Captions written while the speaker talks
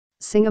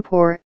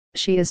Singapore,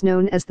 she is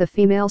known as the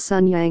female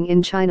Sun Yang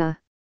in China.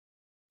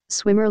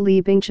 Swimmer Li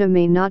Bingjie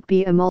may not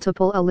be a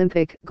multiple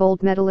Olympic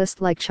gold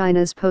medalist like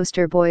China's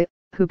poster boy,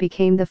 who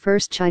became the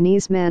first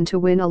Chinese man to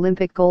win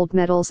Olympic gold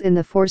medals in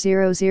the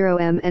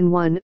 400m and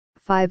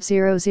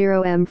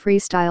 1500m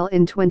freestyle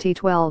in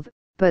 2012,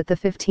 but the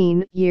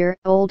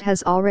 15-year-old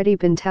has already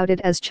been touted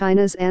as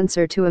China's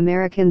answer to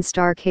American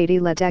star Katie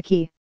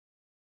Ledecky.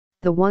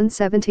 The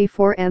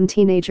 174m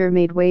teenager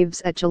made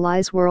waves at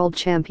July's World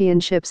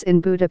Championships in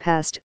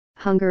Budapest,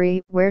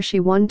 Hungary, where she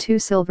won 2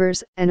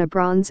 silvers and a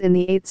bronze in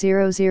the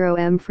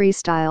 800m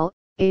freestyle,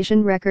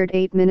 Asian record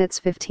 8 minutes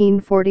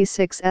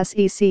 15:46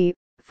 SEC,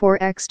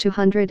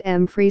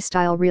 4x200m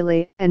freestyle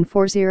relay and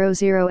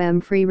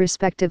 400m free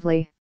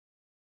respectively.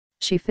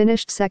 She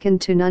finished second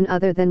to none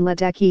other than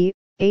Ledecky,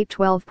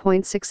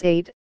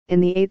 8:12.68, in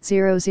the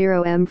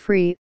 800m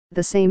free,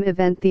 the same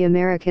event the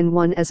American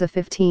won as a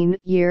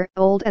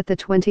 15-year-old at the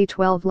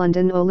 2012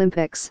 London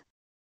Olympics.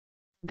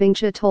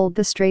 Bingjie told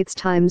the Straits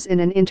Times in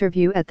an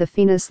interview at the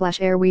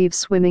FINA/Airweave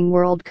Swimming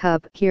World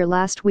Cup here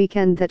last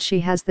weekend that she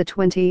has the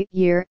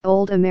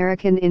 20-year-old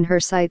American in her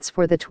sights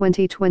for the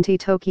 2020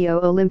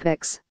 Tokyo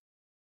Olympics.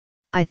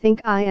 "I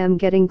think I am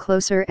getting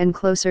closer and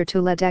closer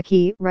to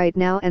Ledecky right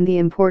now, and the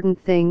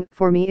important thing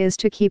for me is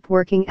to keep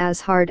working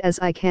as hard as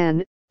I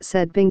can,"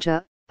 said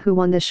Bingjie, who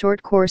won the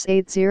short course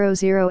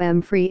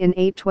 800m free in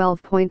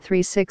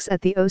 8:12.36 at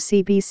the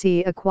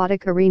OCBC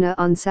Aquatic Arena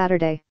on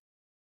Saturday.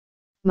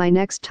 "My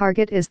next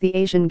target is the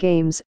Asian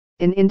Games,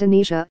 in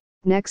Indonesia,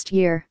 next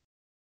year.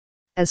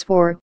 As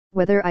for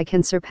whether I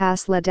can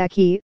surpass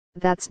Ledecky,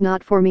 that's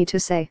not for me to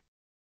say."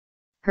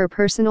 Her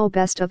personal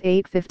best of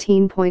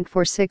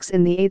 8:15.46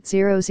 in the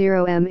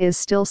 800m is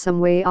still some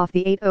way off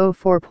the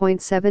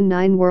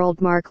 8:04.79 world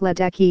mark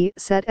Ledecky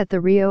set at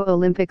the Rio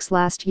Olympics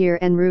last year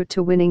en route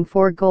to winning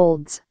 4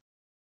 golds.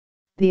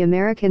 The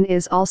American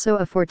is also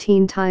a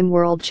 14-time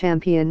world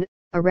champion,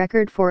 a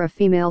record for a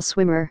female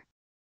swimmer.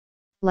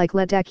 Like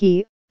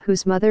Ledecky,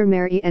 whose mother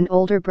Mary and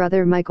older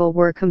brother Michael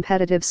were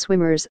competitive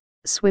swimmers,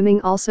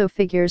 swimming also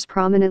figures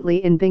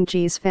prominently in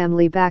Bingjie's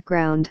family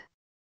background.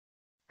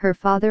 Her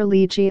father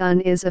Li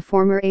Bingjie is a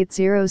former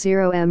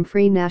 800m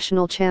free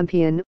national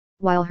champion,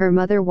 while her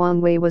mother Wang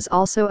Wei was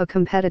also a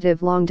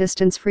competitive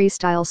long-distance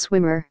freestyle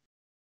swimmer.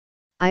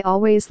 "I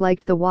always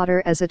liked the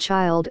water as a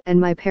child and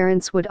my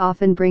parents would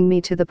often bring me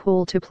to the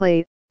pool to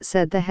play,"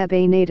 said the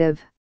Hebei native.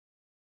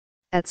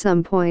 "At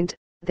some point,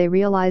 they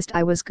realized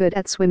I was good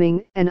at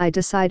swimming and I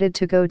decided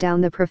to go down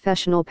the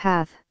professional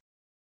path."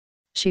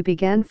 She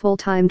began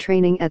full-time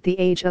training at the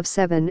age of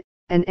 7,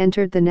 and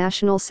entered the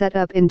national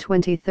setup in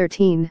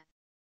 2013.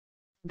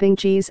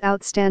 Bingjie's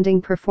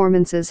outstanding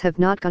performances have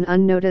not gone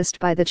unnoticed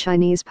by the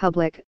Chinese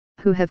public,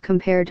 who have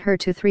compared her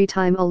to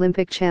 3-time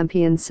Olympic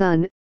champion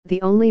Sun,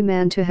 the only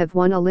man to have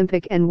won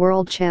Olympic and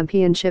World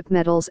Championship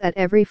medals at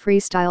every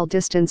freestyle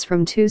distance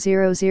from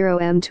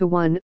 200m to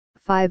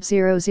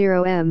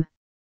 1500m.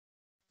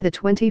 The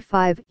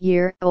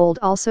 25-year-old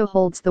also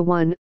holds the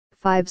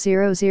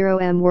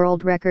 1500m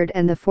world record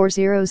and the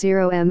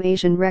 400m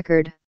Asian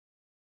record.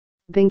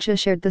 Bingjie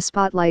shared the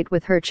spotlight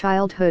with her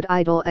childhood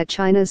idol at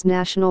China's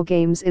National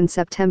Games in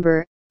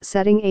September,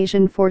 setting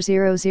Asian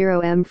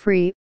 400m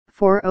free,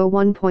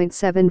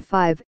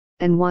 4:01.75,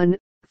 and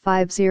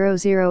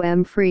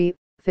 1500m free,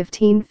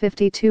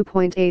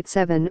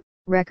 15:52.87,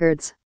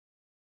 records.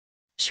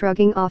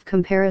 Shrugging off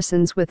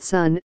comparisons with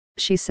Sun,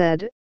 she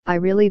said, "I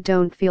really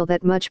don't feel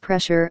that much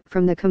pressure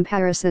from the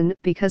comparison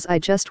because I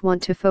just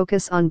want to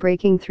focus on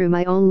breaking through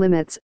my own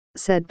limits,"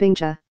 said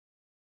Bingjie.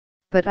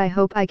 "But I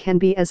hope I can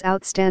be as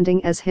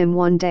outstanding as him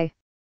one day."